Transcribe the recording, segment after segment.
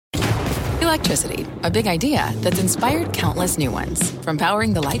Electricity, a big idea that's inspired countless new ones. From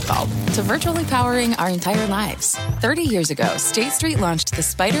powering the light bulb to virtually powering our entire lives. 30 years ago, State Street launched the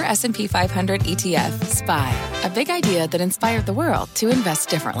SPDR S&P 500 ETF, SPY. A big idea that inspired the world to invest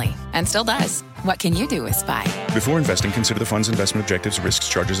differently. And still does. What can you do with SPY? Before investing, consider the fund's investment objectives, risks,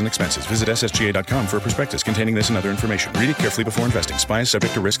 charges, and expenses. Visit ssga.com for a prospectus containing this and other information. Read it carefully before investing. SPY is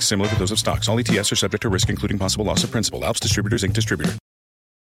subject to risks similar to those of stocks. All ETFs are subject to risk, including possible loss of principal. Alps Distributors, Inc. Distributor.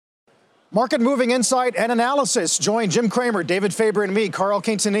 Market moving insight and analysis. Join Jim Cramer, David Faber, and me, Carl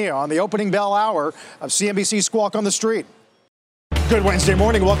Quintanilla, on the opening bell hour of CNBC Squawk on the Street. Good Wednesday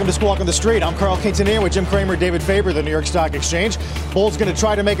morning. Welcome to Squawk on the Street. I'm Carl Quintanilla with Jim Cramer, David Faber, the New York Stock Exchange. Bull's going to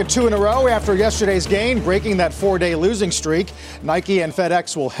try to make it 2 in a row after yesterday's gain, breaking that 4-day losing streak. Nike and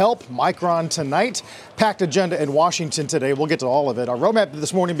FedEx will help. Micron tonight. Packed agenda in Washington today. We'll get to all of it. Our roadmap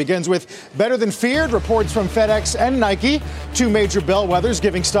this morning begins with better than feared reports from FedEx and Nike, 2 major bellwethers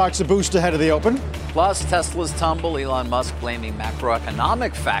giving stocks a boost ahead of the open. Plus, Tesla's tumble, Elon Musk blaming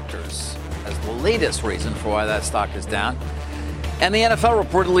macroeconomic factors as the latest reason for why that stock is down. And the NFL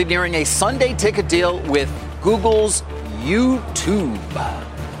reportedly nearing a Sunday ticket deal with Google's YouTube.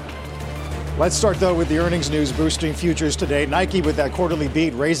 Let's start, though, with the earnings news boosting futures today. Nike, with that quarterly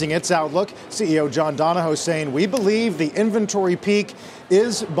beat, raising its outlook. CEO John Donahoe saying, we believe the inventory peak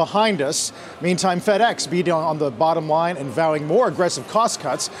is behind us. Meantime, FedEx beating on the bottom line and vowing more aggressive cost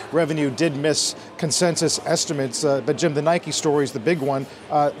cuts. Revenue did miss consensus estimates. But, Jim, the Nike story is the big one.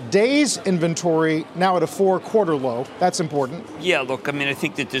 Days inventory now at a 4-quarter low. That's important. Yeah, look, I mean, I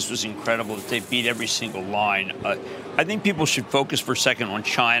think that this was incredible that they beat every single line. I think people should focus for a second on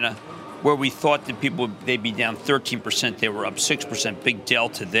China, where we thought that they'd be down 13%. They were up 6%, big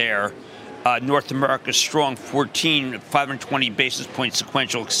delta there. North America strong, 520 basis point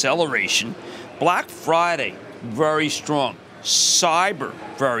sequential acceleration. Black Friday, very strong. Cyber,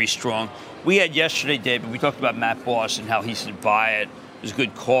 very strong. We had yesterday, David, we talked about Matt Boss and how he said buy it. It was a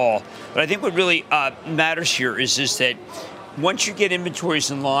good call. But I think what really matters here is that once you get inventories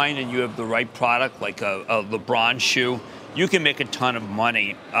in line and you have the right product, like a LeBron shoe, you can make a ton of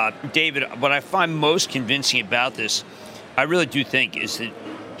money. David, what I find most convincing about this, I really do think, is that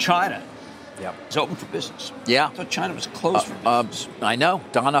China is open for business. Yeah. I thought China was closed for business. I know.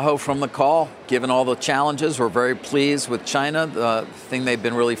 Donahoe from the call, given all the challenges, we're very pleased with China. The thing they've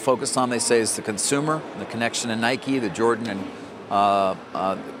been really focused on, they say, is the consumer, the connection to Nike, the Jordan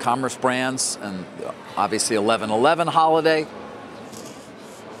and commerce brands, and obviously 11/11 holiday.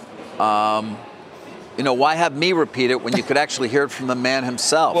 Why have me repeat it when you could actually hear it from the man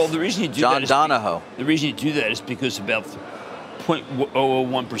himself? Well, the reason you do John that Donahoe. The reason you do that is because about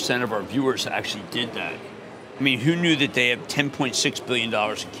 0.001% of our viewers actually did that. I mean, who knew that they have $10.6 billion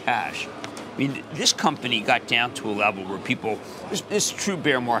in cash? I mean, this company got down to a level where this true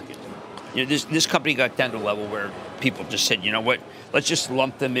bear market. This company got down to a level where people just said, you know what, let's just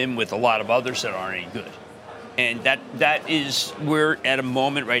lump them in with a lot of others that aren't any good. And that is, we're at a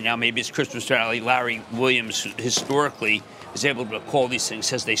moment right now, maybe it's Christmas rally. Larry Williams, historically, is able to call these things,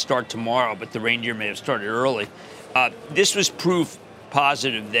 says they start tomorrow, but the reindeer may have started early. This was proof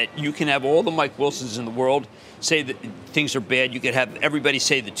positive that you can have all the Mike Wilsons in the world say that things are bad. You could have everybody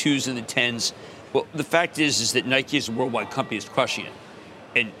say the 2s and the 10s. Well, the fact is that Nike is a worldwide company that's crushing it.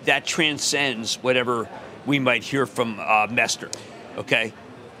 And that transcends whatever we might hear from Mester, okay?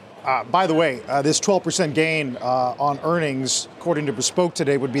 By the way, this 12% gain on earnings, according to Bespoke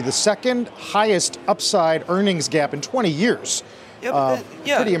today, would be the second highest upside earnings gap in 20 years.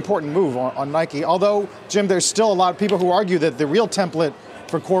 Pretty important move on Nike. Although, Jim, there's still a lot of people who argue that the real template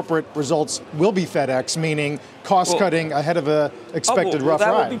for corporate results will be FedEx, meaning cost-cutting ahead of a expected rough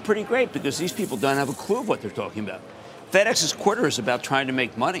ride. That would be pretty great because these people don't have a clue of what they're talking about. FedEx's quarter is about trying to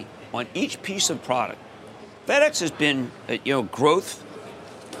make money on each piece of product. FedEx has been, growth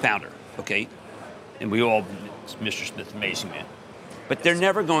founder, okay? And we all, Mr. Smith, amazing man. But they're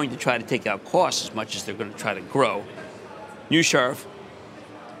never going to try to take out costs as much as they're going to try to grow. New sheriff,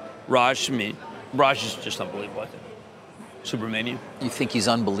 Raj is just unbelievable, I think. Subramanian. You think he's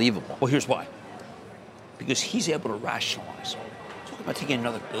unbelievable? Well, here's why. Because he's able to rationalize. Talk about taking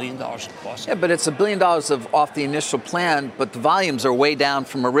another $1 billion in costs. Yeah, but it's $1 billion off the initial plan, but the volumes are way down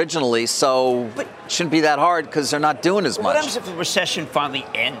from originally, so it shouldn't be that hard because they're not doing as much. What happens if the recession finally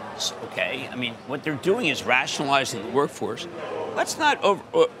ends, okay? I mean, what they're doing is rationalizing the workforce. Let's not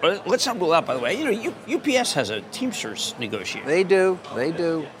rule out, by the way, UPS has a Teamsters negotiator. They do.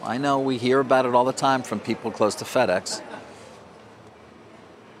 I know we hear about it all the time from people close to FedEx.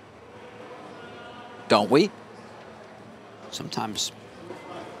 Don't we? Sometimes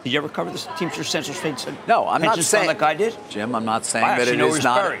Did you ever cover the Teamsters Central States? No, I'm not saying that guy did. Jim, I'm not saying that it is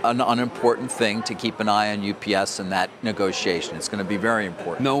not an unimportant thing to keep an eye on UPS in that negotiation. It's going to be very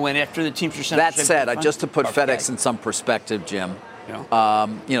important. No, went after the Teamsters Central. That said, just to put FedEx in some perspective, Jim.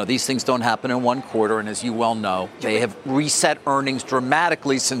 These things don't happen in one quarter, and as you well know, they have reset earnings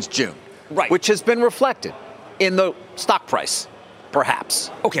dramatically since June, right? Which has been reflected in the stock price,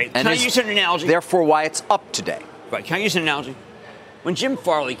 perhaps. Okay, can I use an analogy? Therefore, why it's up today. Right, can I use an analogy? When Jim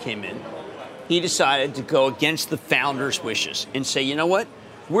Farley came in, he decided to go against the founders' wishes and say, you know what?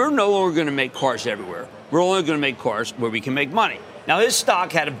 We're no longer going to make cars everywhere. We're only going to make cars where we can make money. Now, his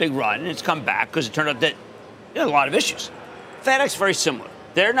stock had a big run, and it's come back because it turned out that there are a lot of issues. FedEx, very similar.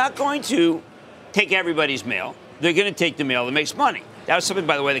 They're not going to take everybody's mail. They're going to take the mail that makes money. That was something,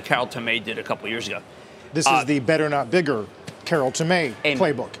 by the way, that Carol Tomé did a couple of years ago. This is the better, not bigger Carol Tomé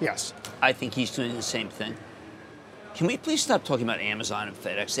playbook, yes. I think he's doing the same thing. Can we please stop talking about Amazon and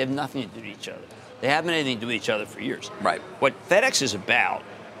FedEx? They have nothing to do with each other. They haven't had anything to do with each other for years. Right. What FedEx is about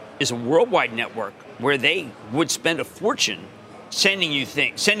is a worldwide network where they would spend a fortune sending you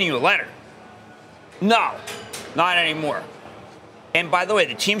a letter. No, not anymore. And by the way,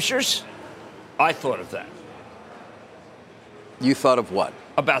 the Teamsters, I thought of that. You thought of what?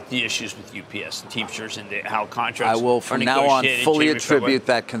 About the issues with UPS and Teamsters and how contracts I will, from now on, fully attribute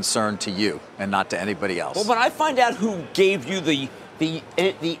that concern to you and not to anybody else. Well, when I find out who gave you the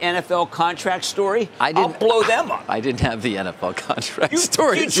NFL contract story, I'll blow them up. I didn't have the NFL contract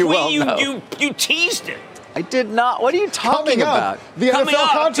story, as you well know. You teased it. I did not. What are you talking about? The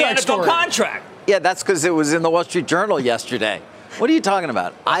NFL contract. Yeah, that's because it was in the Wall Street Journal yesterday. What are you talking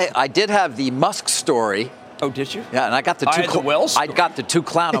about? I did have the Musk story. Oh, did you? Yeah, and I got the two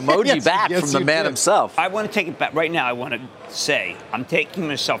clown emoji back from the man himself. I want to take it back right now. I want to say I'm taking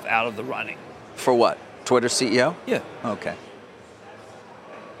myself out of the running. For what? Twitter CEO? Yeah. Okay.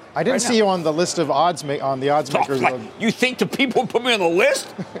 I didn't see you on the list of odds makers. You think the people put me on the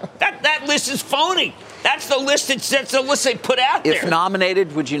list? that list is phony. That's the list. That's the list they put out there. If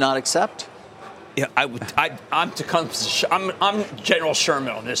nominated, would you not accept? Yeah, I would. I'm General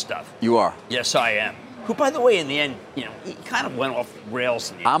Sherman on this stuff. You are. Yes, I am. Who, by the way, in the end, he kind of went off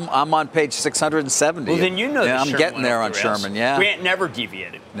rails. I'm on page 670. Well, then you know. Yeah, I'm getting there on Sherman. Yeah. Grant never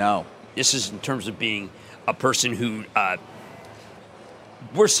deviated. No. This is in terms of being a person who.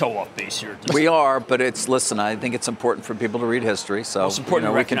 We're so off base here. We are, but listen, I think it's important for people to read history. So it's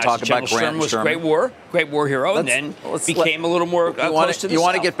important we can talk about Grant and Sherman. Great war hero, and then became a little more close to the You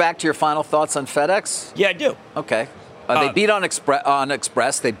want to South. get back to your final thoughts on FedEx? Yeah, I do. Okay. They beat on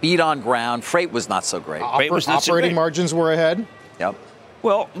Express. They beat on ground. Freight was not so great. Operating margins were ahead. Yep.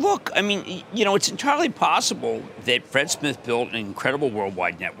 Well, look, I mean, it's entirely possible that Fred Smith built an incredible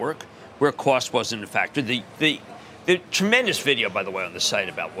worldwide network where cost wasn't a factor. The tremendous video, by the way, on the site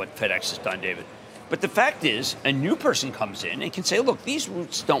about what FedEx has done, David. But the fact is, a new person comes in and can say, look, these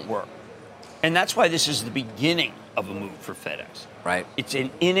routes don't work. And that's why this is the beginning of a move for FedEx. Right. It's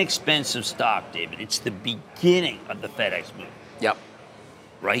an inexpensive stock, David. It's the beginning of the FedEx move. Yep.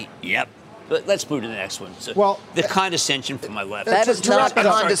 Right? Yep. But let's move to the next one. So well, the condescension from my left. That is not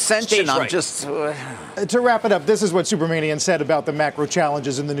condescension. I'm just... To wrap it up, this is what Supermanian said about the macro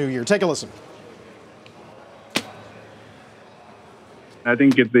challenges in the new year. Take a listen. I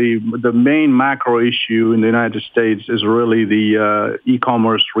think the main macro issue in the United States is really the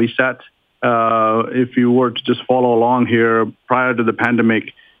e-commerce reset. If you were to just follow along here, prior to the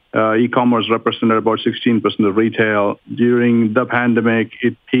pandemic, e-commerce represented about 16% of retail. During the pandemic,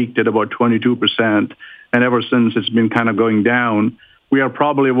 it peaked at about 22%, and ever since it's been kind of going down. We are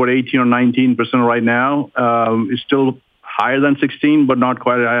probably about 18 or 19% right now. It's still higher than 16, but not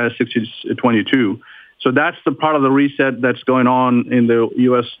quite as high as 22. So that's the part of the reset that's going on in the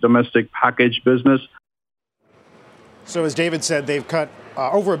U.S. domestic package business. So as David said, they've cut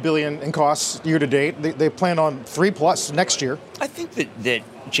over $1 billion in costs year to date. They plan on $3+ next year. I think that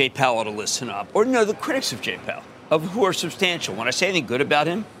Jay Powell ought to listen up. Or no, the critics of Jay Powell, of who are substantial. When I say anything good about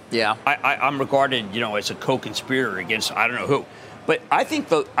him, yeah, I'm regarded, as a co-conspirator against I don't know who. But I think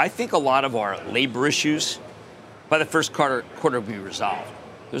a lot of our labor issues by the first quarter will be resolved.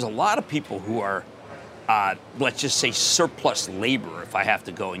 There's a lot of people who are let's just say surplus labor, if I have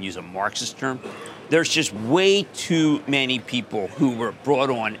to go and use a Marxist term. There's just way too many people who were brought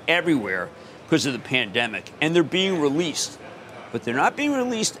on everywhere because of the pandemic, and they're being released. But they're not being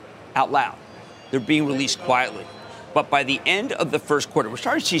released out loud. They're being released quietly. But by the end of the first quarter, we're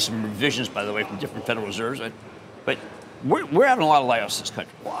starting to see some revisions, by the way, from different Federal Reserves. But we're having a lot of layoffs in this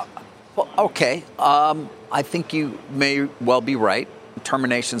country. Well, okay. I think you may well be right.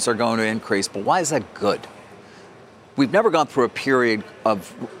 Terminations are going to increase, but why is that good? we've never gone through a period of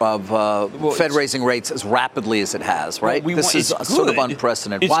Fed raising rates as rapidly as it has, right? Well, this is sort of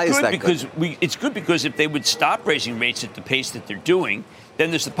unprecedented. Why is that good? It's good because if they would stop raising rates at the pace that they're doing, then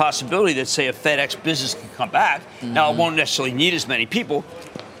there's the possibility that, say, a FedEx business can come back. Mm-hmm. Now, it won't necessarily need as many people.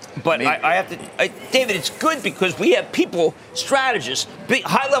 But I have to, David, it's good because we have people, strategists, big,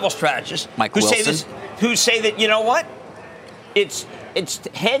 high-level strategists, who say that, you know what? It's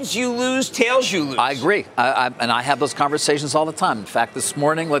heads you lose, tails you lose. I agree. And I have those conversations all the time. In fact, this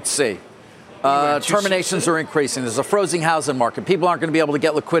morning, let's see. Terminations are increasing. There's a frozen housing market. People aren't going to be able to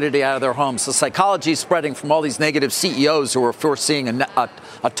get liquidity out of their homes. The psychology is spreading from all these negative CEOs who are foreseeing a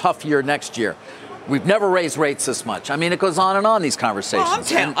tough year next year. We've never raised rates this much. I mean, it goes on, these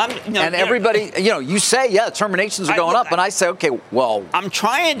conversations. Everybody, you say, terminations are going up. And I say, okay, well, I'm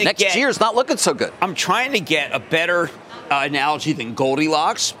trying to next year's not looking so good. I'm trying to get a better analogy than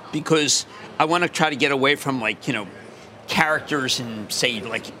Goldilocks because I want to try to get away from, characters in, say,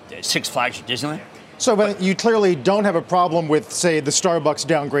 Six Flags or Disneyland. So, but you clearly don't have a problem with, say, the Starbucks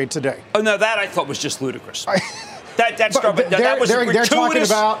downgrade today. Oh, no, that I thought was just ludicrous. They're talking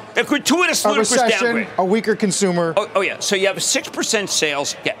about a gratuitous, a recession, downgrade. A weaker consumer. Oh, yeah. So you have a 6%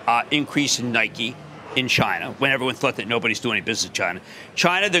 sales increase in Nike in China when everyone thought that nobody's doing any business in China.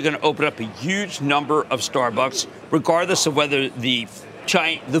 China, they're going to open up a huge number of Starbucks, regardless of whether the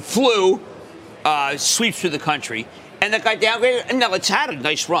flu sweeps through the country. And that guy downgraded. And now it's had a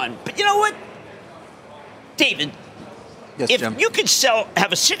nice run. But you know what, David? Yes, if Jim. you could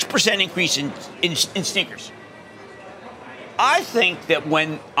have a 6% increase in sneakers, I think that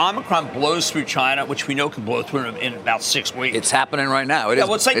when Omicron blows through China, which we know can blow through in about 6 weeks. It's happening right now.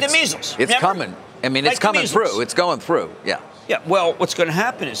 It's like the measles. It's coming. I mean, it's coming through. It's going through. Yeah. Yeah. Well, what's going to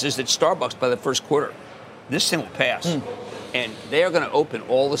happen is that Starbucks, by the first quarter, this thing will pass. And they're going to open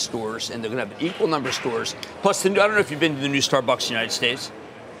all the stores, and they're going to have an equal number of stores. Plus, I don't know if you've been to the new Starbucks in the United States.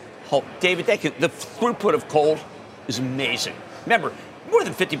 David, the throughput of cold is amazing. Remember, more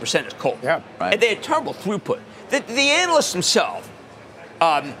than 50% is cold. Yeah, right. And they had terrible throughput. The analyst himself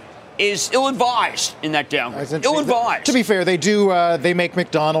is ill-advised in that downgrade. Ill-advised. To be fair, they do. They make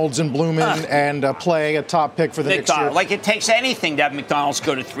McDonald's and Bloomin' and Play a top pick for the next year. Like it takes anything to have McDonald's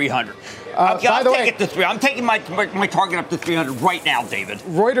go to 300. By the way, take it to 300. I'm taking my target up to 300 right now, David.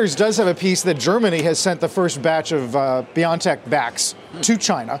 Reuters does have a piece that Germany has sent the first batch of BioNTech vax to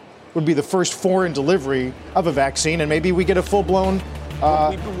China. Would be the first foreign delivery of a vaccine, and maybe we get a full-blown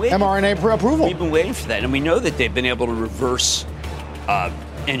mRNA approval. We've been waiting for that, and we know that they've been able to reverse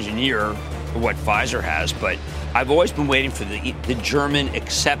engineer what Pfizer has, but I've always been waiting for the German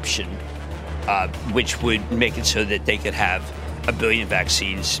exception, which would make it so that they could have 1 billion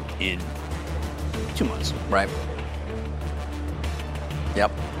vaccines in 2 months. Right.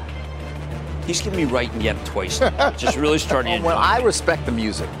 Yep. He's giving me right and yet twice. Just really starting to. Well, I respect the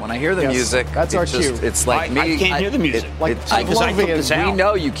music. When I hear the music, that's our cue. It's like I can't hear the music. We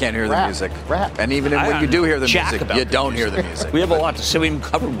know you can't hear the music. Rap. And even when you do hear the music, you don't hear the music. We have a lot to say. We haven't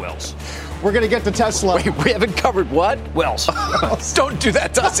covered Wells. We're going to get to Tesla. Wait, we haven't covered what? Wells. Don't do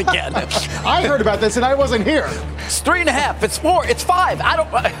that to us again. I heard about this and I wasn't here. It's 3.5. It's 4. It's 5.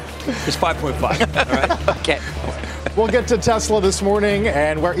 It's 5.5. All right. Okay. We'll get to Tesla this morning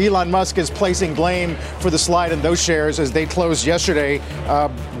and where Elon Musk is placing blame for the slide in those shares as they closed yesterday.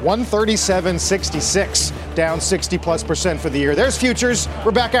 137.66, down 60+% for the year. There's futures.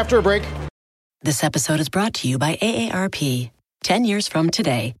 We're back after a break. This episode is brought to you by AARP. 10 years from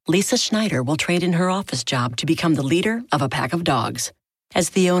today, Lisa Schneider will trade in her office job to become the leader of a pack of dogs.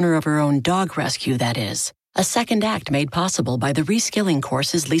 As the owner of her own dog rescue, that is. A second act made possible by the reskilling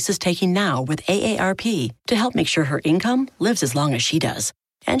courses Lisa's taking now with AARP to help make sure her income lives as long as she does.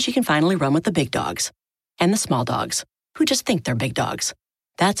 And she can finally run with the big dogs. And the small dogs, who just think they're big dogs.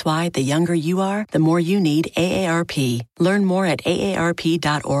 That's why the younger you are, the more you need AARP. Learn more at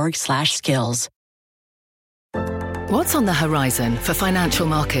aarp.org/skills. What's on the horizon for financial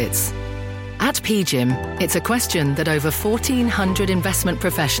markets? At PGIM, it's a question that over 1,400 investment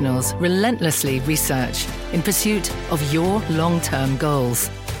professionals relentlessly research in pursuit of your long-term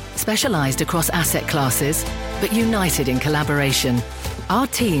goals. Specialized across asset classes, but united in collaboration, our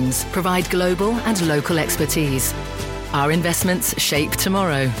teams provide global and local expertise. Our investments shape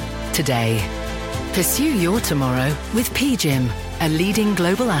tomorrow, today. Pursue your tomorrow with PGIM, a leading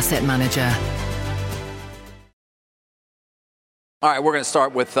global asset manager. All right, we're going to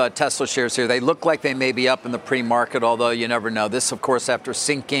start with Tesla shares here. They look like they may be up in the pre-market, although you never know. This, of course, after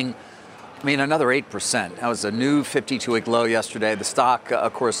sinking, another 8%. That was a new 52-week low yesterday. The stock,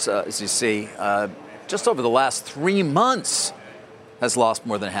 of course, as you see, just over the last 3 months has lost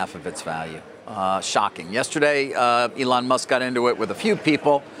more than half of its value. Shocking. Yesterday, Elon Musk got into it with a few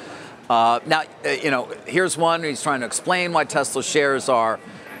people. Now, here's one. He's trying to explain why Tesla shares are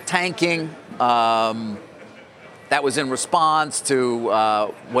tanking. That was in response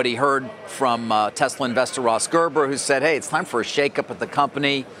to what he heard from Tesla investor Ross Gerber, who said, hey, it's time for a shakeup at the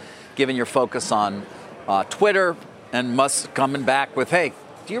company, given your focus on Twitter. And Musk coming back with, hey,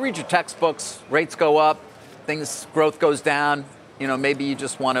 do you read your textbooks? Rates go up, growth goes down. Maybe you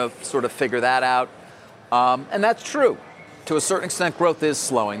just want to sort of figure that out. And that's true. To a certain extent, growth is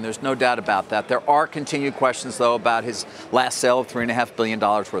slowing. There's no doubt about that. There are continued questions, though, about his last sale of $3.5 billion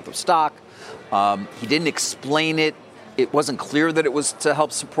worth of stock. He didn't explain it. It wasn't clear that it was to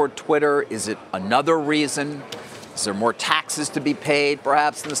help support Twitter. Is it another reason? Is there more taxes to be paid,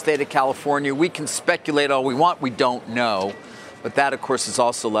 perhaps, in the state of California? We can speculate all we want. We don't know. But that, of course, has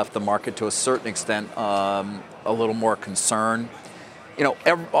also left the market, to a certain extent, a little more concerned.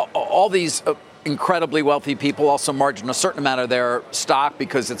 All these incredibly wealthy people also margin a certain amount of their stock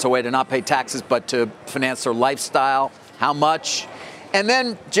because it's a way to not pay taxes, but to finance their lifestyle. How much? And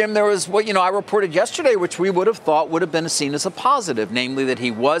then, Jim, there was what I reported yesterday, which we would have thought would have been seen as a positive, namely that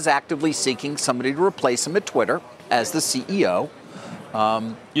he was actively seeking somebody to replace him at Twitter as the CEO.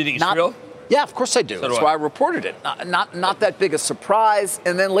 You think it's real? Yeah, of course I do. That's why I reported it. Not that big a surprise.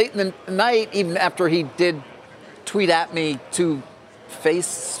 And then late in the night, even after he did tweet at me two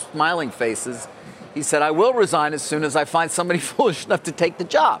smiling faces, he said, I will resign as soon as I find somebody foolish enough to take the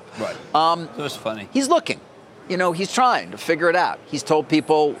job. Right. That was funny. He's looking. He's trying to figure it out. He's told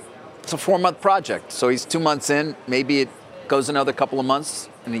people it's a 4-month project. So he's 2 months in. Maybe it goes another couple of months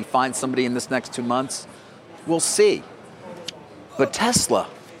and he finds somebody in this next 2 months. We'll see. But Tesla,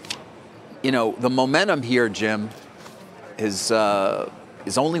 the momentum here, Jim, is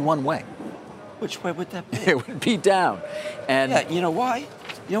only one way. Which way would that be? It would be down. And yeah, you know why?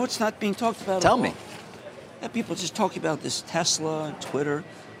 You know what's not being talked about Tell at all? me. Yeah, people just talk about this Tesla and Twitter.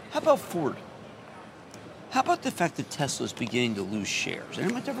 How about Ford? How about the fact that Tesla is beginning to lose shares?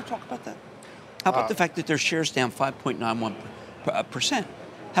 Anyone ever talk about that? How about the fact that their shares down 5.91%? How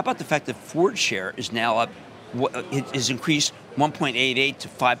about the fact that Ford's share is now up, it has increased 1.88 to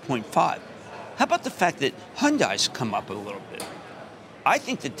 5.5? How about the fact that Hyundai's come up a little bit? I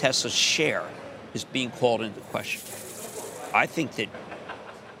think that Tesla's share is being called into question. I think that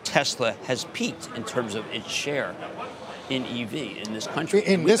Tesla has peaked in terms of its share in EV in this country.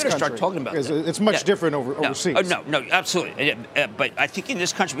 In this country, start talking about that. It's much different overseas. No, absolutely. But I think in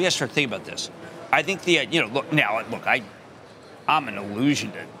this country we have to start thinking about this. I think I'm an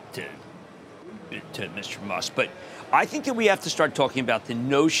illusion to Mr. Musk, but I think that we have to start talking about the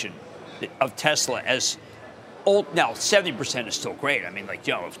notion of Tesla as old. Now, 70% is still great. I mean,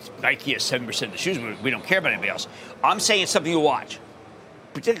 if Nike has 7% of the shoes, we don't care about anybody else. I'm saying it's something to watch.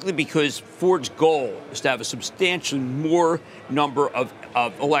 Particularly because Ford's goal is to have a substantially more number of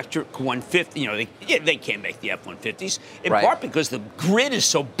electric 150. They can't make the F-150s, in part because the grid is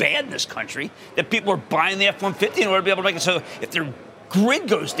so bad in this country that people are buying the F-150 in order to be able to make it so if their grid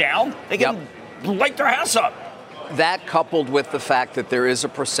goes down, they can light their house up. That coupled with the fact that there is a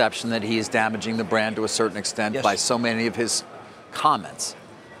perception that he is damaging the brand to a certain extent by so many of his comments.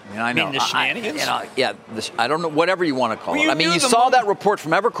 I know. The shenanigans? I don't know, whatever you want to call it. I mean, you saw that report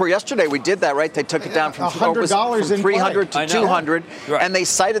from Evercore yesterday. We did that, right? They took it down from $100 from 300 to 200, right. And they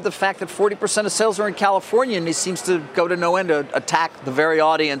cited the fact that 40% of sales are in California, and he seems to go to no end to attack the very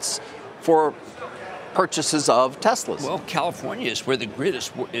audience for purchases of Teslas. Well, California is where the grid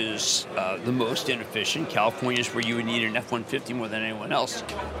is the most inefficient. California is where you would need an F-150 more than anyone else.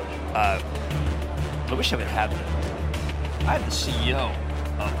 I wish I would have that. I have the CEO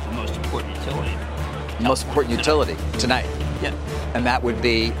of the most important utility. Most important utility tonight. Yeah. And that would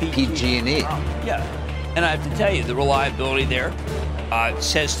be PG&E. Yeah. And I have to tell you, the reliability there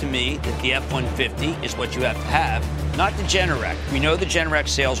says to me that the F-150 is what you have to have, not the Generac. We know the Generac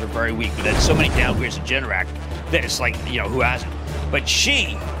sales are very weak. We've had so many downgrades of Generac that it's like, who hasn't? But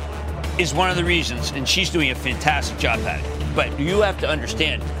she is one of the reasons, and she's doing a fantastic job at it. But you have to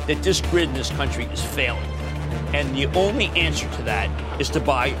understand that this grid in this country is failing. And the only answer to that is to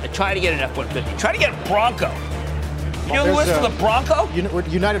try to get an F-150. Try to get a Bronco. You know who is for the Bronco?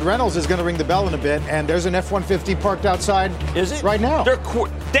 United Rentals is going to ring the bell in a bit, and there's an F-150 parked outside right now. They're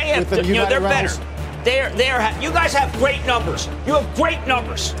better. You guys have great numbers. You have great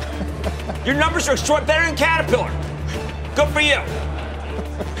numbers. Your numbers are better than Caterpillar. Good for you.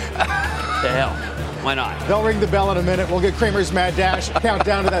 The hell. Why not? They'll ring the bell in a minute. We'll get Cramer's Mad Dash. Count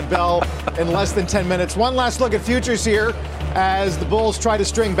down to that bell in less than 10 minutes. One last look at futures here as the Bulls try to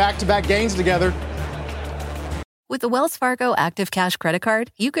string back-to-back gains together. With the Wells Fargo Active Cash Credit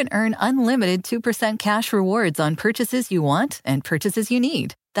Card, you can earn unlimited 2% cash rewards on purchases you want and purchases you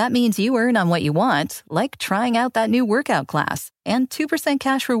need. That means you earn on what you want, like trying out that new workout class, and 2%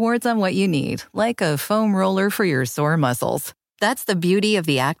 cash rewards on what you need, like a foam roller for your sore muscles. That's the beauty of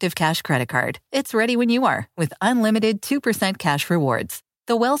the Active Cash Credit Card. It's ready when you are, with unlimited 2% cash rewards.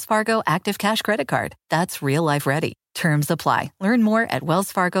 The Wells Fargo Active Cash Credit Card. That's real life ready. Terms apply. Learn more at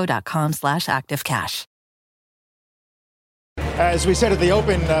wellsfargo.com/activecash. As we said at the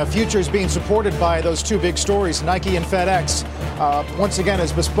Open, futures being supported by those two big stories, Nike and FedEx. Once again,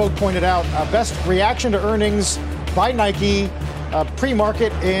 as Bespoke pointed out, best reaction to earnings by Nike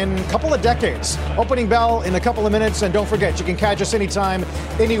pre-market in a couple of decades. Opening bell in a couple of minutes, and don't forget, you can catch us anytime,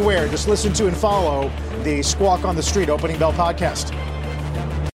 anywhere. Just listen to and follow the Squawk on the Street Opening Bell podcast.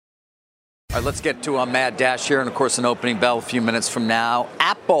 All right, let's get to a mad dash here, and of course, an opening bell a few minutes from now.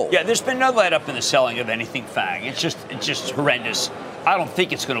 Apple. Yeah, there's been no let up in the selling of anything FANG. It's just horrendous. I don't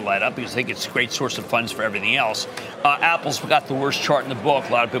think it's going to let up because I think it's a great source of funds for everything else. Apple's got the worst chart in the book.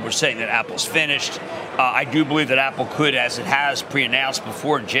 A lot of people are saying that Apple's finished. I do believe that Apple could, as it has pre-announced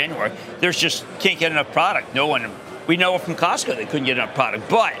before in January, there's just can't get enough product. No one. We know from Costco they couldn't get enough product,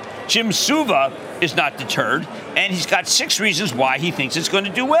 but Jim Suva is not deterred, and he's got 6 reasons why he thinks it's going to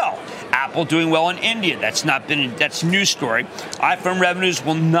do well. Apple doing well in India. That's a news story. iPhone revenues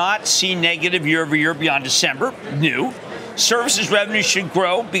will not see negative year-over-year beyond December. New. Services revenue should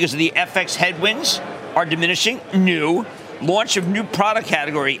grow because of the FX headwinds are diminishing. New. Launch of new product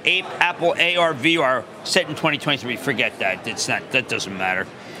category, Apple AR, VR, set in 2023. Forget that. That doesn't matter.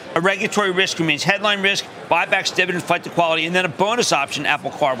 A regulatory risk remains headline risk, buybacks, dividend, flight to quality, and then a bonus option,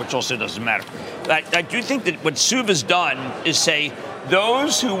 Apple Card, which also doesn't matter. I do think that what Suva's done is say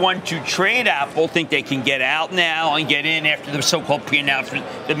those who want to trade Apple think they can get out now and get in after the so-called pre-announcement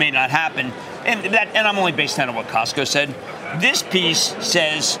that may not happen. And I'm only based on what Costco said. This piece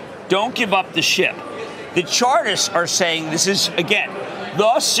says, don't give up the ship. The chartists are saying this is, again,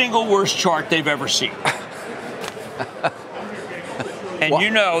 the single worst chart they've ever seen. And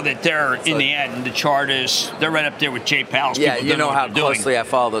you know that they're, in the end, the chartists, they're right up there with Jay Powell's people. Yeah, you know how closely I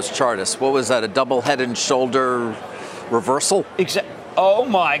follow those chartists. What was that, a double head and shoulder reversal? Oh,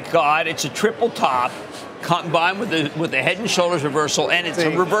 my God. It's a triple top combined with the head and shoulders reversal, and it's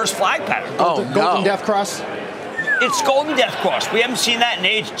a reverse flag pattern. Golden Death Cross? It's Golden Death Cross. We haven't seen that in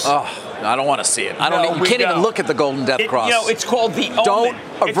ages. Oh, I don't want to see it. You can't even look at the Golden Death Cross. You know, it's called the Omen. Don't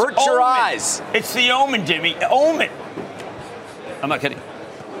avert your eyes. It's the Omen, Jimmy. Omen. I'm not kidding.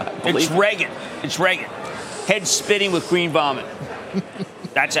 It's Reagan. It's Reagan. Head spitting with green vomit.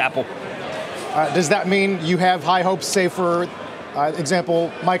 That's Apple. Does that mean you have high hopes, say, for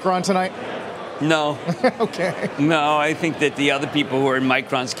example, Micron tonight? No. Okay. No, I think that the other people who are in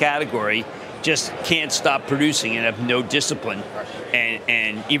Micron's category just can't stop producing and have no discipline.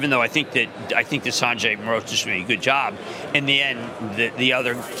 And even though I think that Sanjay Mehrotra is doing a good job, in the end, the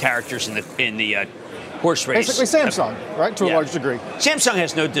other characters in the horse race. Basically Samsung, right, to a large degree. Samsung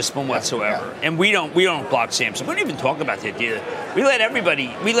has no discipline whatsoever, and we don't block Samsung. We don't even talk about that either. We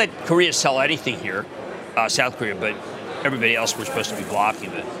let Korea sell anything here, South Korea, but everybody else we're supposed to be blocking.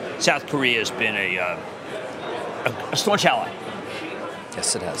 But South Korea has been a staunch ally.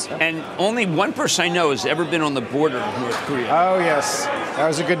 Yes, it has. And only one person I know has ever been on the border of North Korea. Oh, yes. That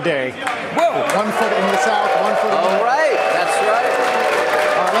was a good day. Whoa! 1 foot in the south, 1 foot in the north. All right. That's right.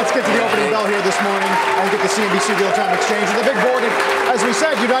 Let's get to the opening bell here this morning and get the CNBC Real-Time Exchange. And the big board, as we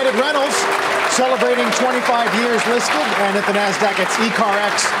said, United Rentals celebrating 25 years listed. And at the NASDAQ, it's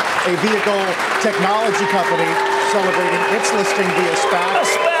ECARX, a vehicle technology company, celebrating its listing via SPAC. A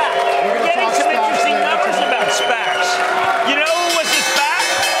SPAC! We're getting some interesting numbers about SPACs. You know who was a SPAC?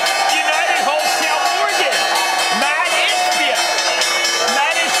 United Wholesale Mortgage. Matt Ishbia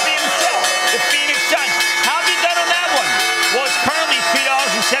himself, the Phoenix Suns. How have you done on that one? Well, it's currently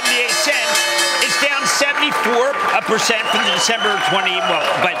 $3.78. It's down 74% from the December 20. Well,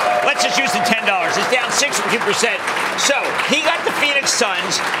 but let's just use the $10. It's down 62%. So he got the Phoenix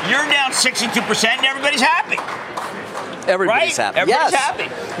Suns. You're down 62%, and everybody's happy. Everybody's happy. Everybody's happy.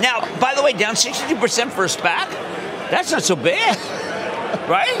 Now, by the way, down 62% for a SPAC? That's not so bad,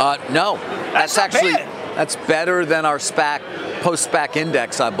 right? No. That's actually bad. That's better than our SPAC, post-SPAC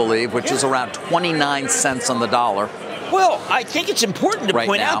index, I believe, which is around 29 cents on the dollar. Well, I think it's important to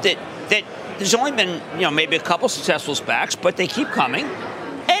point out that there's only been, maybe a couple successful SPACs, but they keep coming.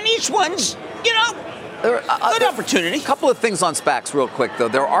 And each one's, good opportunity. A couple of things on SPACs real quick, though.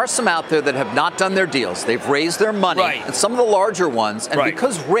 There are some out there that have not done their deals. They've raised their money, and some of the larger ones. And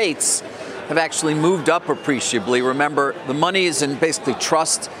because rates have actually moved up appreciably, remember, the money is in basically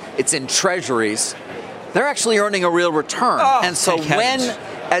trust. It's in treasuries. They're actually earning a real return. And so when,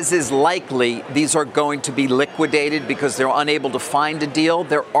 as is likely, these are going to be liquidated because they're unable to find a deal,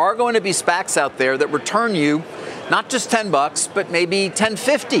 there are going to be SPACs out there that return you not just $10, but maybe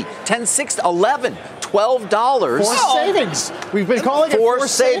 $10.50, $10.60, $11, $12. Forced savings. We've been calling it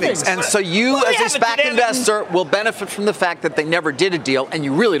forced savings. And so you, as a SPAC investor, will benefit from the fact that they never did a deal, and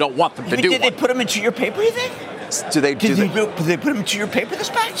you really don't want them to do one. Did they put them into your paper, you think? Do they put them into your paper, the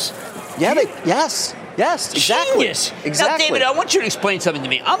SPACs? Yeah, yes. Yes, exactly. Genius. Exactly. Now, David, I want you to explain something to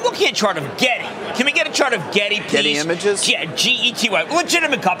me. I'm looking at a chart of Getty. Can we get a chart of Getty, please? Getty Images? Yeah, G-E-T-Y.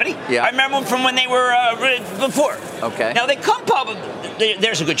 Legitimate company. Yeah. I remember them from when they were before. Okay. Now, they come public.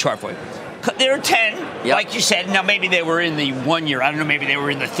 There's a good chart for you. They're 10, like you said. Now, maybe they were in the 1 year. I don't know. Maybe they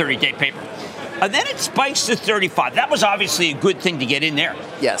were in the 30-day paper. And then it spikes to 35. That was obviously a good thing to get in there.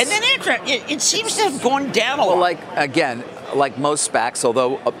 Yes. And then after, it seems to have gone down a lot. Well, like most SPACs,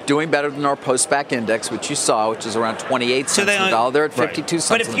 although doing better than our post-SPAC index, which you saw, which is around 28 cents a dollar. They're at 52 cents a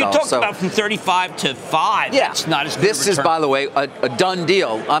dollar. But if you talked about from 35 to 5, that's not as good This is, by the way, a done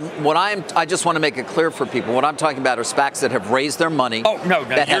deal. I just want to make it clear for people. What I'm talking about are SPACs that have raised their money,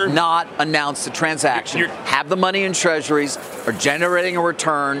 that have not announced a transaction, have the money in treasuries, are generating a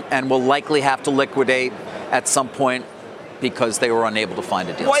return, and will likely have to liquidate at some point because they were unable to find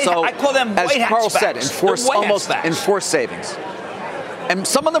a deal. I call them as Carl said, enforced savings. And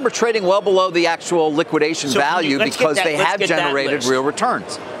some of them are trading well below the actual liquidation value because they have generated real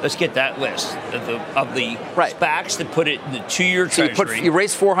returns. Let's get that list of the SPACs that put it in the 2-year treasury. So you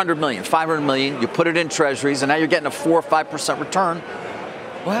raise $400 million, $500 million, you put it in treasuries, and now you're getting a 4 or 5% return.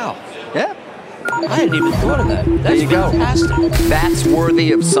 Wow. Yeah. I hadn't even thought of that. That's there you fantastic. Go. That's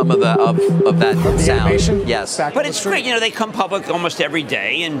worthy of some of the of that sound. Animation? Yes. But it's great. You know, they come public almost every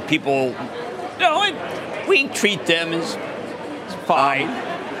day, and people, we treat them as fine.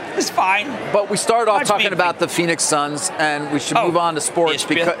 It's fine. But we started off talking about the Phoenix Suns, and we should move on to sports,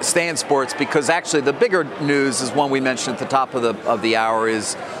 stay in sports, because actually the bigger news is one we mentioned at the top of the hour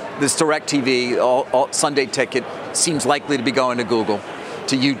is this DirecTV all Sunday ticket seems likely to be going to Google,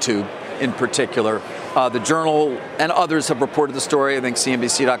 to YouTube in particular. The Journal and others have reported the story. I think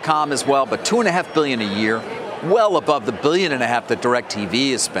CNBC.com as well. But $2.5 billion a year, well above the $1.5 billion that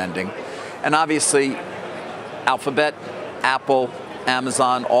DirecTV is spending, and obviously, Alphabet, Apple,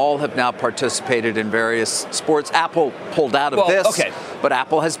 Amazon all have now participated in various sports. Apple pulled out of this, but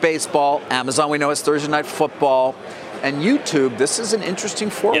Apple has baseball. Amazon, we know, has Thursday Night Football. And YouTube, this is an interesting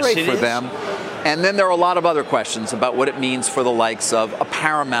foray for them. And then there are a lot of other questions about what it means for the likes of a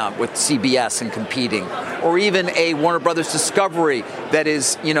Paramount with CBS and competing, or even a Warner Brothers Discovery that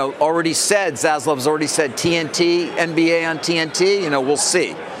is, already said, Zaslav's already said TNT, NBA on TNT, we'll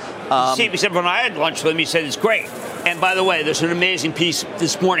see. He said when I had lunch with him, he said it's great. And by the way, there's an amazing piece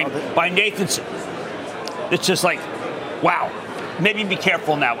this morning by Nathanson. It's just like, wow, maybe be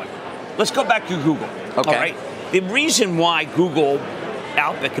careful in that one. Let's go back to Google. Okay. All right. The reason why Google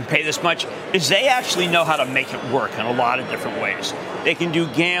Alphabet can pay this much is they actually know how to make it work in a lot of different ways. They can do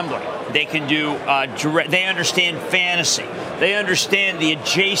gambling. They can do they understand fantasy. They understand the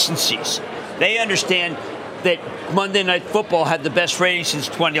adjacencies. They understand that Monday Night Football had the best rating since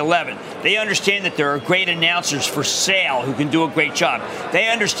 2011. They understand that there are great announcers for sale who can do a great job. They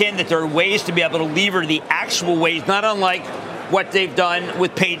understand that there are ways to be able to lever the actual ways, not unlike what they've done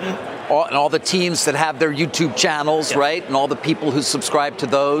with Peyton. And all the teams that have their YouTube channels, right? And all the people who subscribe to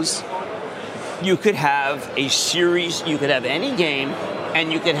those. You could have a series, you could have any game,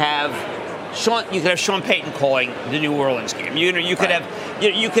 and you could have Sean Payton calling the New Orleans game. You could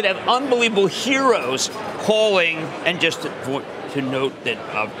have unbelievable heroes calling, and just to note that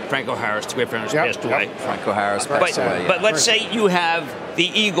Franco Harris, the great friend, passed away. Franco Harris passed away. But let's say you have the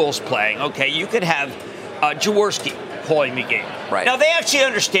Eagles playing. Okay, you could have Jaworski calling the game. Right. Now, they actually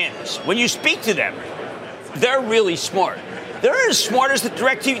understand this. When you speak to them, they're really smart. They're as smart as the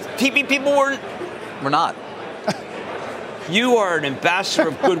DirecTV people were. We're not. You are an ambassador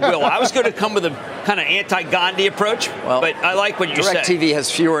of goodwill. I was going to come with a kind of anti-Gandhi approach, but I like what you said. DirecTV has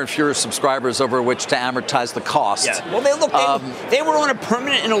fewer and fewer subscribers over which to amortize the cost. Yeah. Well, they were on a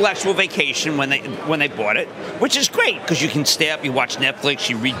permanent intellectual vacation when they bought it, which is great because you can stay up, you watch Netflix,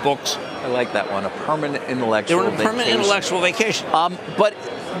 you read books. I like that one, a permanent intellectual vacation. They were on a permanent intellectual vacation. But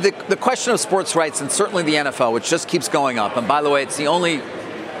the question of sports rights, and certainly the NFL, which just keeps going up, and by the way, it's the only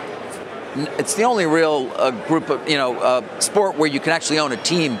real group of, sport where you can actually own a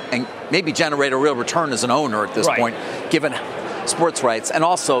team and maybe generate a real return as an owner at this point, given sports rights, and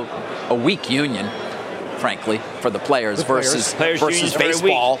also a weak union, frankly, for the players versus unions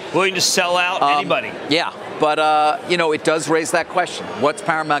baseball. Willing to sell out anybody. Yeah. But, it does raise that question. What's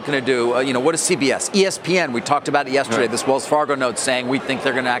Paramount going to do? What is CBS? ESPN, we talked about it yesterday, this Wells Fargo note saying we think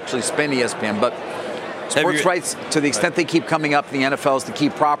they're going to actually spin ESPN. But sports rights, to the extent they keep coming up, the NFL is the key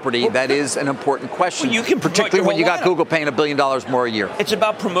property. That is an important question, well, you can particularly when you got Google paying $1 billion more a year. It's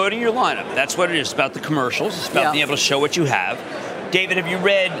about promoting your lineup. That's what it is. It's about the commercials. It's about being able to show what you have. David, have you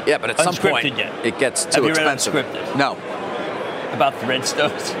read but at some point, yet? It gets too expensive. Have you read Unscripted? No. About the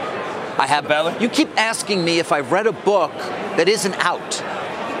Redstones? I have. You keep asking me if I've read a book that isn't out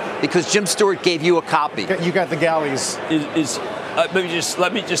because Jim Stewart gave you a copy. You got the galleys. Let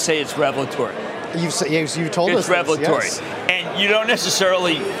me just say it's revelatory. You've told us it's revelatory, yes. And you don't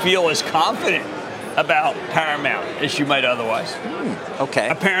necessarily feel as confident about Paramount as you might otherwise. Okay.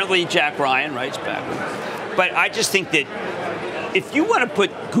 Apparently, Jack Ryan writes back, but I just think that if you want to put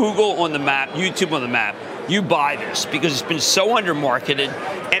Google on the map, YouTube on the map, you buy this because it's been so undermarketed,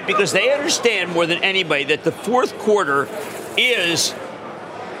 and because they understand more than anybody that the fourth quarter is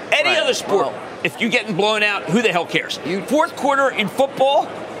any other sport. Well, if you're getting blown out, who the hell cares? Fourth quarter in football.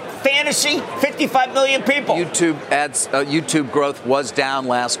 Fantasy, 55 million people. YouTube growth was down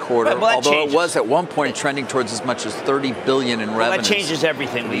last quarter, although it was at one point trending towards as much as $30 billion in revenue. That changes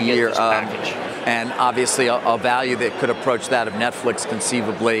everything when you get this package. And obviously a value that could approach that of Netflix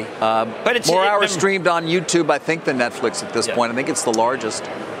conceivably. But it's more hours streamed on YouTube, I think, than Netflix at this point. I think it's the largest.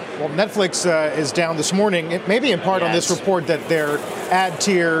 Well, Netflix is down this morning. It may be in part on this report that their ad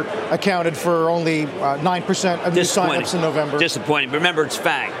tier accounted for only 9% of new signups in November. Disappointing. But remember, it's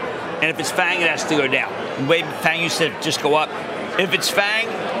FANG. And if it's FANG, it has to go down. Wait, FANG, you said just go up. If it's FANG,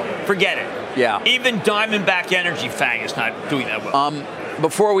 forget it. Yeah. Even Diamondback Energy FANG is not doing that well.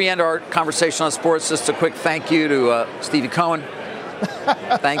 Before we end our conversation on sports, just a quick thank you to Stevie Cohen.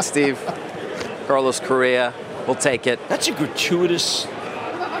 Thanks, Steve. Carlos Correa. We'll take it. That's a gratuitous...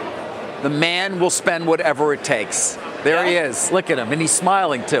 The man will spend whatever it takes. There he is. Look at him. And he's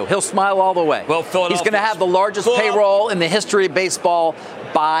smiling, too. He'll smile all the way. Well, he's going to have the largest payroll in the history of baseball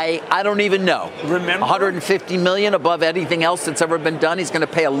by, I don't even know, remember? $150 million above anything else that's ever been done. He's going to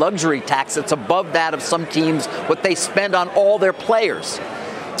pay a luxury tax that's above that of some teams, what they spend on all their players.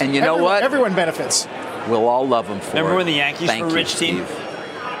 And you know what? Everyone benefits. We'll all love him for it. Remember when the Yankees were a rich team?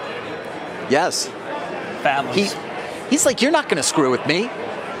 Yes. Families. He's like, you're not going to screw with me.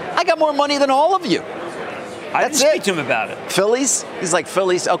 I got more money than all of you. I didn't speak to him about it. Phillies? He's like,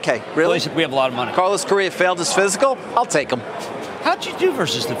 Phillies? Okay, really? Phillies, we have a lot of money. Carlos Correa failed his physical? I'll take him. How'd you do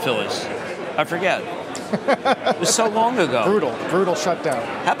versus the Phillies? I forget. It was so long ago. Brutal shutdown.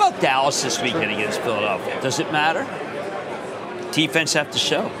 How about Dallas this weekend against Philadelphia? Does it matter? Defense have to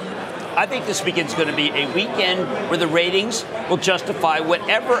show. I think this weekend's going to be a weekend where the ratings will justify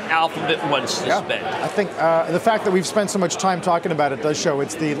whatever Alphabet wants to spend. I think the fact that we've spent so much time talking about it does show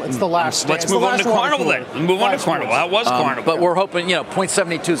it's the last. Let's move on to Carnival then. Move on to Carnival. That was Carnival. But we're hoping,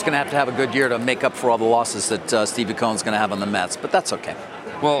 .72 is going to have a good year to make up for all the losses that Stevie Cohen's going to have on the Mets. But that's okay.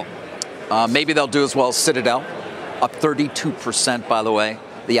 Well, maybe they'll do as well as Citadel, up 32%, by the way.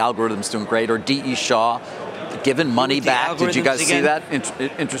 The algorithm's doing great. Or D.E. Shaw. Given money back. Did you guys see that?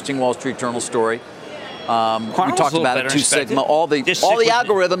 Interesting Wall Street Journal story. We talked about it. Two Sigma. All the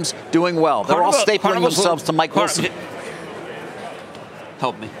algorithms doing well. They're all stapling themselves to Mike Wilson.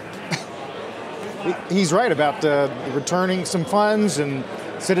 Help me. He's right about returning some funds and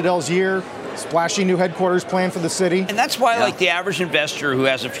Citadel's year. Splashy new headquarters plan for the city. And that's why, the average investor who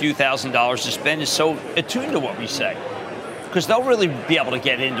has a few $1,000s to spend is so attuned to what we say. Because they'll really be able to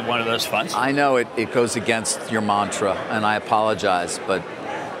get into one of those funds. I know it goes against your mantra, and I apologize, but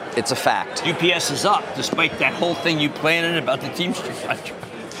it's a fact. UPS is up, despite that whole thing you planted about the Teamster contract.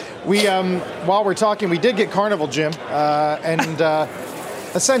 We, while we're talking, we did get Carnival, Jim, and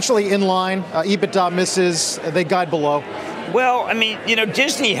essentially in line. EBITDA misses. They guide below. Well, I mean,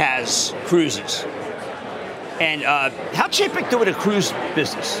 Disney has cruises. And how'd Chapek do with a cruise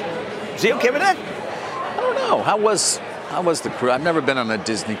business? Is he okay with that? I don't know. How was the cruise? I've never been on a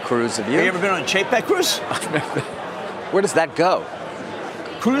Disney cruise. Have you? Have you ever been on a Chapek cruise? Where does that go?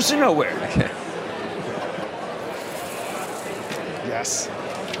 Cruise to nowhere. Yes.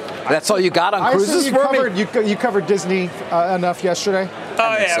 That's all you got on cruises? You covered Disney enough yesterday?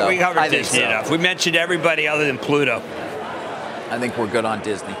 Oh, yeah, we covered Disney enough. We mentioned everybody other than Pluto. I think we're good on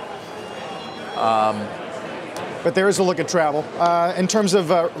Disney. But there is a look at travel. In terms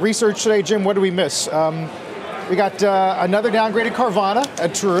of research today, Jim, what do we miss? We got another downgraded Carvana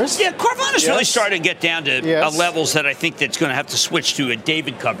at Truist. Yeah, Carvana's really starting to get down to levels that I think that's going to have to switch to a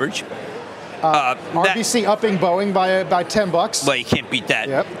David coverage. RBC upping Boeing by $10. Well, you can't beat that.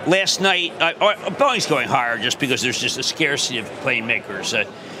 Yep. Last night, Boeing's going higher just because there's just a scarcity of plane makers.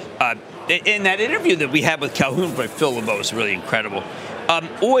 In that interview that we had with Calhoun by Phil LeBeau was really incredible.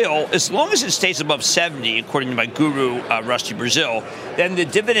 Oil, as long as it stays above 70, according to my guru, Rusty Brazil, then the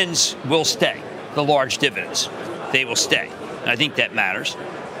dividends will stay. The large dividends, they will stay. And I think that matters.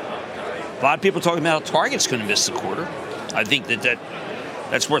 A lot of people talking about how Target's going to miss the quarter. I think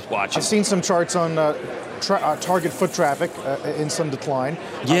that's worth watching. I've seen some charts on Target foot traffic in some decline.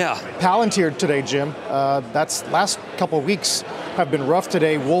 Yeah. Palantir today, Jim. That's last couple of weeks have been rough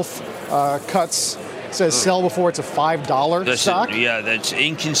today. Wolf Cuts says sell before it's a $5 stock. Yeah, that's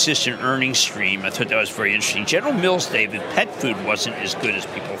inconsistent earnings stream. I thought that was very interesting. General Mills, David, pet food wasn't as good as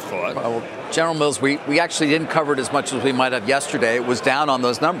people thought. Well, General Mills, we actually didn't cover it as much as we might have yesterday. It was down on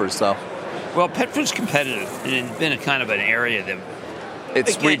those numbers, though. Well, pet food's competitive, and it's been a kind of an area that...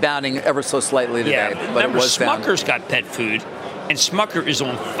 It's rebounding ever so slightly today, yeah, but it was down. Smucker's got pet food, and Smucker is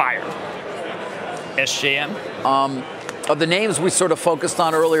on fire. SJM? Of the names we sort of focused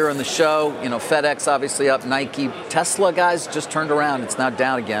on earlier in the show, FedEx obviously up, Nike, Tesla, guys, just turned around. It's now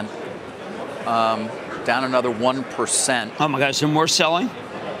down again. Down another 1%. Oh, my God, is there more selling?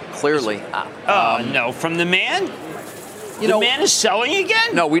 Clearly. No, from the man? The man is selling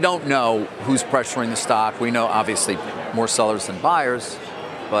again? No, we don't know who's pressuring the stock. We know, obviously, more sellers than buyers.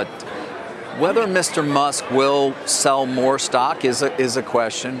 But whether Mr. Musk will sell more stock is a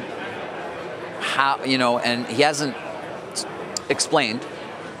question. How, and he hasn't explained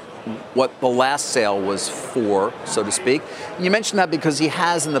what the last sale was for, so to speak. And you mentioned that because he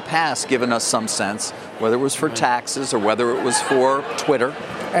has in the past given us some sense, whether it was for taxes or whether it was for Twitter.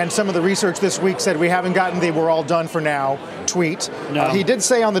 And some of the research this week said we haven't gotten the "we're all done for now" tweet. No. He did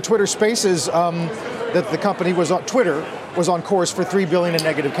say on the Twitter Spaces that the company Twitter was on course for $3 billion in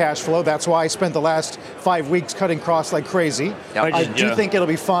negative cash flow. That's why I spent the last 5 weeks cutting costs like crazy. Yep. I do think it'll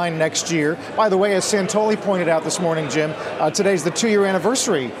be fine next year. By the way, as Santoli pointed out this morning, Jim, today's the 2-year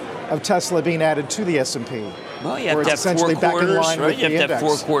anniversary of Tesla being added to the S&P. Well, you have to have 4 quarters, right? You have to have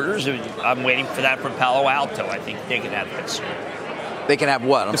 4 quarters. I'm waiting for that for Palo Alto. I think they can have that soon. They can have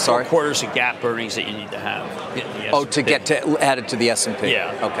what? I'm sorry? 4 quarters of GAAP earnings that you need to have. To get added to the S&P.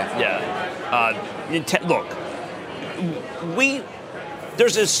 Yeah. Okay. Yeah. Look,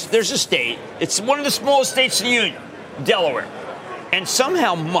 there's a state. It's one of the smallest states in the union, Delaware, and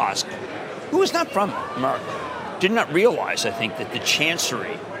somehow Musk, who is not from America, did not realize, I think, that the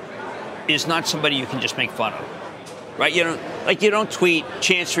Chancery is not somebody you can just make fun of, right? You don't tweet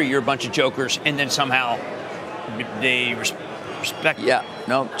Chancery, you're a bunch of jokers, and then somehow they respect. Yeah,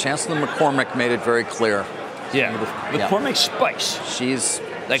 no, Chancellor McCormick made it very clear. Yeah, McCormick Spice. She's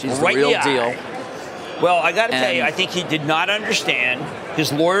right the real deal. Well, I got to tell you, I think he did not understand.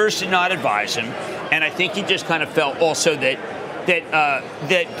 His lawyers did not advise him, and I think he just kind of felt also that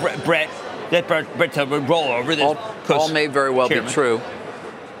Brett would roll over. All may very well be true.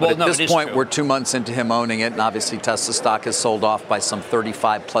 But Well, at this point, we're 2 months into him owning it, and obviously Tesla stock has sold off by some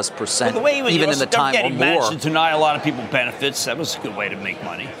 35+%, well, the way even in the time or he managed more. to deny a lot of people benefits. That was a good way to make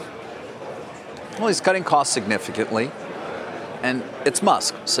money. Well, he's cutting costs significantly, and it's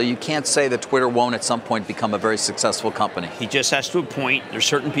Musk, so you can't say that Twitter won't at some point become a very successful company. He just has to appoint. There's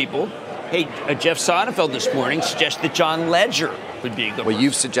certain people. Hey, Jeff Sonnenfeld this morning suggested that John Ledger would be a good one. Well,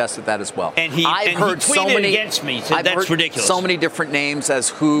 you've suggested that as well. And he tweeted against me. Said, that's ridiculous. So many different names as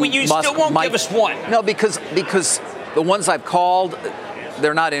who Well, you Musk still won't might, give us one. No, because the ones I've called,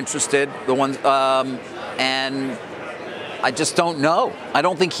 they're not interested. The ones, and I just don't know. I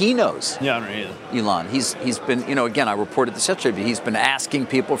don't think he knows. Yeah, I don't either. Elon. He's been, again, I reported this yesterday. He's been asking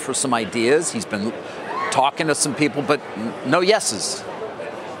people for some ideas. He's been talking to some people, but no yeses.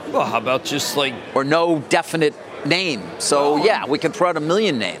 Well, how about just or no definite name. So, yeah, we can throw out a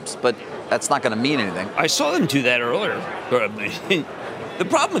million names, but that's not going to mean anything. I saw them do that earlier. The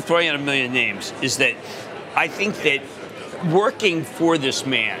problem with throwing out a million names is that I think that working for this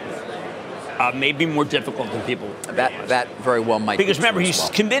man may be more difficult than people realize. That very well might be. Because remember, he's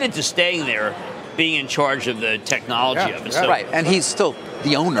committed to staying there, being in charge of the technology of it. So, right, and he's still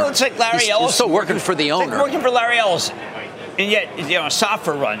the owner. Well, it's like Larry Ellison. He's still working for the owner. Like working for Larry Ellison. And yet,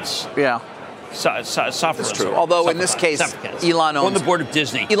 Safra runs. Yeah. Safra That's true. Although in this case, Elon owns... on the board of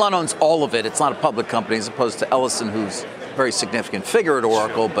Disney. Elon owns all of it. It's not a public company as opposed to Ellison, who's a very significant figure at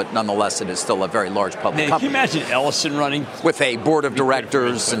Oracle, but nonetheless it is still a very large public company. Can you imagine Ellison running? With a board of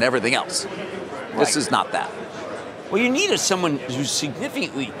directors and everything else. Right. This is not that. Well, you need someone who's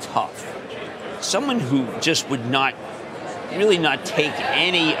significantly tough. Someone who just would really not take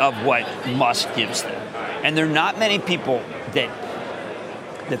any of what Musk gives them. And there are not many people that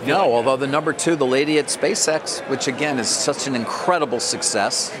no, although the number 2, the lady at SpaceX, which again is such an incredible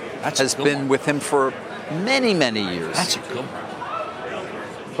success, has been with him for many, many years. That's a good one.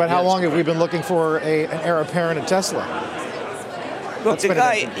 But how long have we been looking for an heir apparent at Tesla? Look, the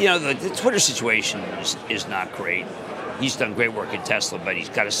guy, the Twitter situation is not great. He's done great work at Tesla, but he's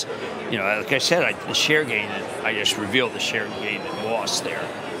got to, like I said, the share gain that I just revealed, the share gain and loss there.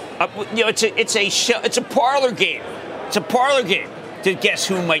 It's a parlor game. It's a parlor game to guess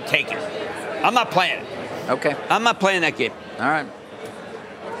who might take it. I'm not playing it. Okay. I'm not playing that game. All right.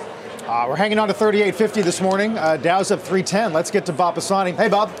 We're hanging on to 38.50 this morning. Dow's up 310. Let's get to Bob Pisani. Hey,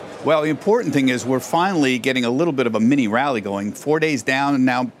 Bob. Well, the important thing is we're finally getting a little bit of a mini rally going. 4 days down and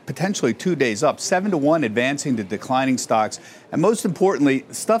now potentially 2 days up. 7-1 advancing to declining stocks. And most importantly,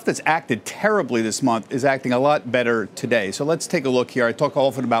 stuff that's acted terribly this month is acting a lot better today. So let's take a look here. I talk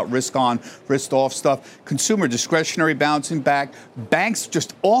often about risk on, risk off stuff. Consumer discretionary bouncing back. Banks,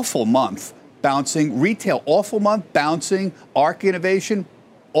 just awful month bouncing. Retail, awful month bouncing. ARC Innovation,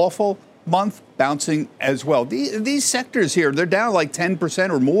 awful month bouncing as well. These sectors here, they're down like 10%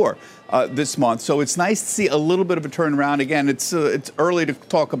 or more this month. So it's nice to see a little bit of a turnaround. Again, it's early to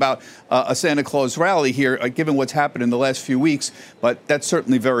talk about a Santa Claus rally here, given what's happened in the last few weeks, but that's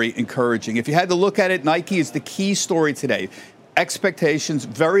certainly very encouraging. If you had to look at it, Nike is the key story today. Expectations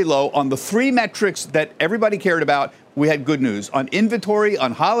very low on the three metrics that everybody cared about. We had good news on inventory,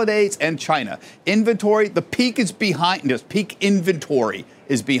 on holidays, and China. Inventory, the peak is behind us. Peak inventory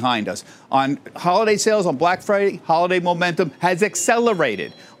is behind us. On holiday sales, on Black Friday, holiday momentum has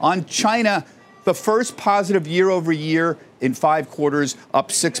accelerated. On China, the first positive year over year in 5 quarters, up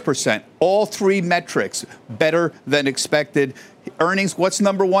 6%. All three metrics better than expected. Earnings, what's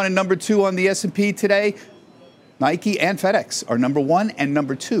number one and number two on the S&P today? Nike and FedEx are number one and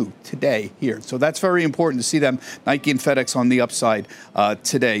number two today here. So that's very important to see them, Nike and FedEx, on the upside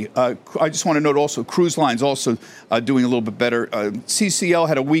today. I just want to note also, cruise lines also doing a little bit better. CCL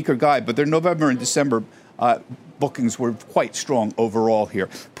had a weaker guide, but their November and December bookings were quite strong overall here.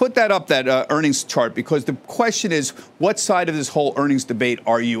 Put that up, that earnings chart, because the question is, what side of this whole earnings debate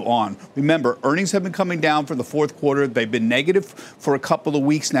are you on? Remember, earnings have been coming down for the fourth quarter. They've been negative for a couple of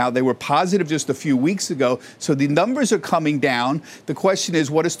weeks now. They were positive just a few weeks ago. So the numbers are coming down. The question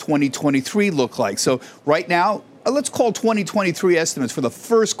is, what does 2023 look like? So right now, let's call 2023 estimates for the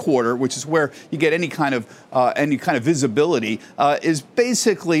first quarter, which is where you get any kind of visibility, is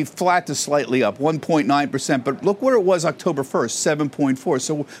basically flat to slightly up, 1.9%. But look where it was October 1st, 7.4.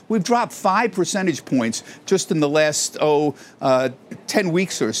 So we've dropped 5 percentage points just in the last 10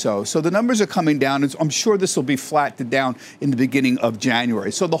 weeks or so. So the numbers are coming down. I'm sure this will be flat to down in the beginning of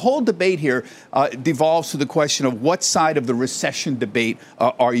January. So the whole debate here devolves to the question of what side of the recession debate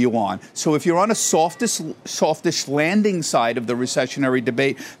are you on? So if you're on a softest landing side of the recessionary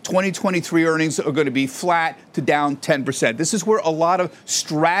debate, 2023 earnings are going to be flat to down 10%. This is where a lot of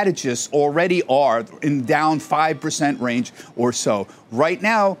strategists already are, in down 5% range or so. Right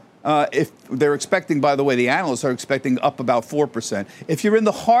now, if they're expecting, by the way, the analysts are expecting up about 4%. If you're in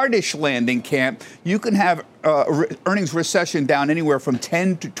the hardish landing camp, you can have earnings recession down anywhere from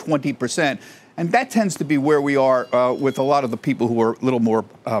 10 to 20%. And that tends to be where we are with a lot of the people who are a little more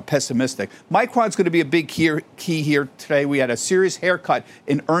pessimistic. Micron's going to be a big key here today. We had a serious haircut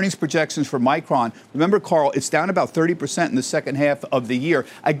in earnings projections for Micron. Remember, Carl, it's down about 30% in the second half of the year.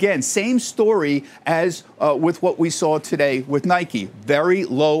 Again, same story as with what we saw today with Nike. Very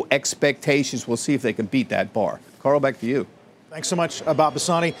low expectations. We'll see if they can beat that bar. Carl, back to you. Thanks so much, Bob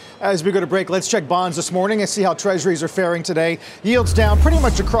Pisani. As we go to break, let's check bonds this morning and see how treasuries are faring today. Yields down pretty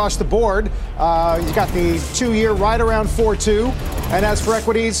much across the board. You got the 2-year right around 4.2. And as for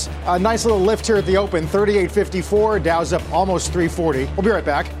equities, a nice little lift here at the open, 38.54. Dow's up almost 340. We'll be right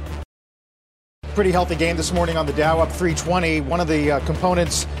back. Pretty healthy gain this morning on the Dow, up 320. One of the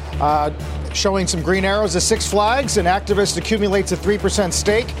components showing some green arrows is Six Flags. An activist accumulates a 3%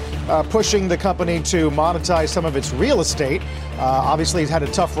 stake, pushing the company to monetize some of its real estate. Obviously, it's had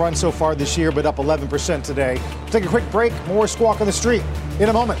a tough run so far this year, but up 11% today. Take a quick break. More Squawk on the Street in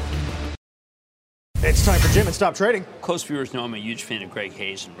a moment. It's time for Jim and Stop Trading. Close viewers know I'm a huge fan of Greg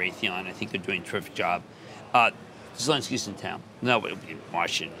Hayes and Raytheon. I think they're doing a terrific job. Zelensky's in town. No,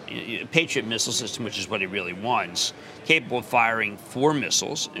 Washington. Patriot missile system, which is what he really wants, capable of firing 4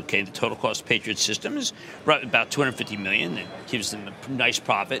 missiles. Okay, the total cost of Patriot system is about $250 million. It gives them a nice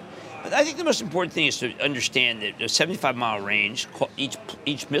profit. But I think the most important thing is to understand that a 75-mile range,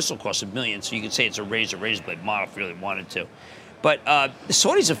 each missile costs $1 million, so you could say it's a razor blade model if you really wanted to. But the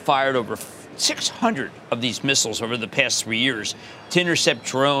Saudis have fired over 600 of these missiles over the past 3 years to intercept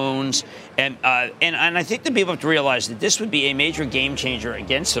drones. And I think that people have to realize that this would be a major game changer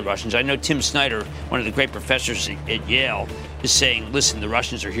against the Russians. I know Tim Snyder, one of the great professors at Yale, is saying, listen, the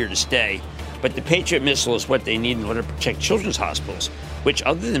Russians are here to stay. But the Patriot missile is what they need in order to protect children's hospitals. which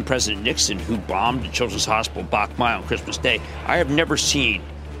other than President Nixon, who bombed the Children's Hospital Bach Mai on Christmas Day, I have never seen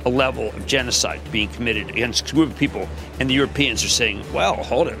a level of genocide being committed against a group of people. And the Europeans are saying, well,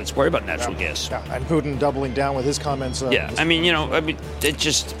 hold it, let's worry about natural gas. Yeah, and Putin doubling down with his comments. It's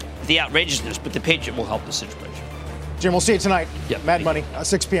just the outrageousness, but the Patriot will help the situation. Jim, we'll see you tonight. Yeah, Mad Money,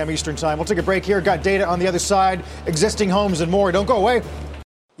 6 p.m. Eastern Time. We'll take a break here. Got data on the other side, existing homes and more. Don't go away.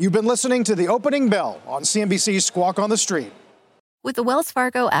 You've been listening to The Opening Bell on CNBC's Squawk on the Street. With the Wells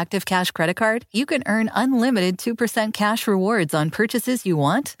Fargo Active Cash Credit Card, you can earn unlimited 2% cash rewards on purchases you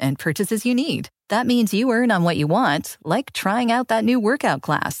want and purchases you need. That means you earn on what you want, like trying out that new workout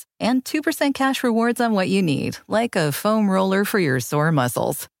class, and 2% cash rewards on what you need, like a foam roller for your sore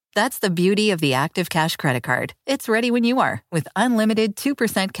muscles. That's the beauty of the Active Cash Credit Card. It's ready when you are, with unlimited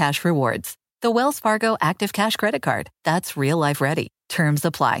 2% cash rewards. The Wells Fargo Active Cash Credit Card. That's real life ready. Terms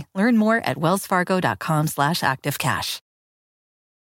apply. Learn more at wellsfargo.com/activecash.